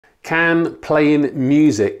Can playing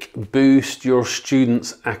music boost your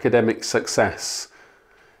students' academic success?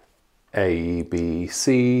 A, B,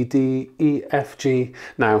 C, D, E, F, G.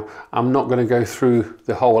 Now, I'm not going to go through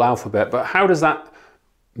the whole alphabet, but how does that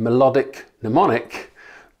melodic mnemonic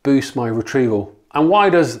boost my retrieval? And why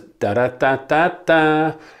does da da da da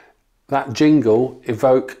da, that jingle,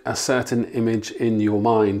 evoke a certain image in your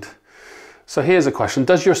mind? So here's a question.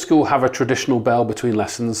 Does your school have a traditional bell between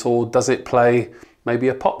lessons, or does it play maybe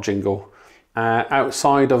a pop jingle?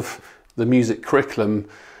 Outside of the music curriculum,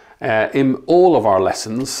 in all of our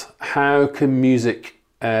lessons, how can music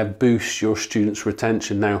boost your students'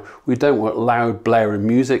 retention? Now, we don't want loud blaring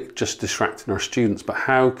music just distracting our students, but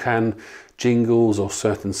how can jingles or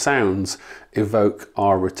certain sounds evoke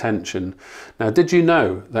our retention? Now, did you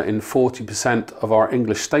know that in 40% of our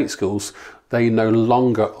English state schools, they no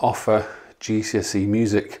longer offer GCSE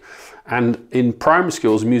music? And in primary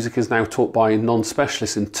schools, music is now taught by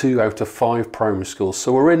non-specialists in 2 out of 5 primary schools.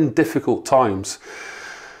 So we're in difficult times.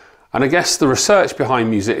 And I guess the research behind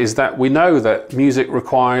music is that we know that music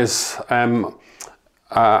requires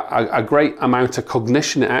a great amount of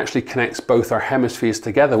cognition. It actually connects both our hemispheres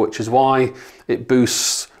together, which is why it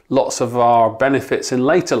boosts lots of our benefits in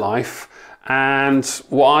later life, and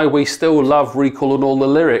why we still love recalling all the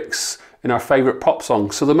lyrics in our favourite pop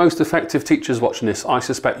songs. So the most effective teachers watching this, I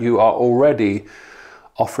suspect you are already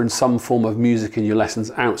offering some form of music in your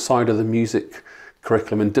lessons outside of the music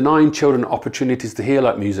curriculum, and denying children opportunities to hear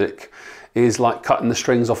like music is like cutting the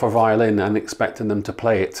strings off a violin and expecting them to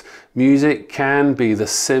play it. Music can be the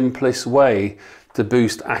simplest way to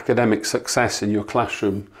boost academic success in your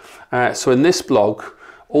classroom. So in this blog,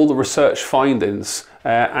 all the research findings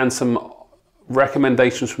and some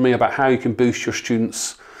recommendations from me about how you can boost your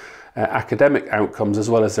students' academic outcomes as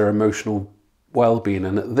well as their emotional well-being.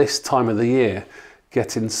 And at this time of the year,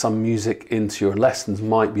 getting some music into your lessons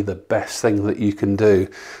might be the best thing that you can do.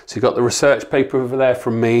 So you've got the research paper over there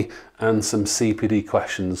from me and some CPD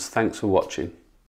questions. Thanks for watching.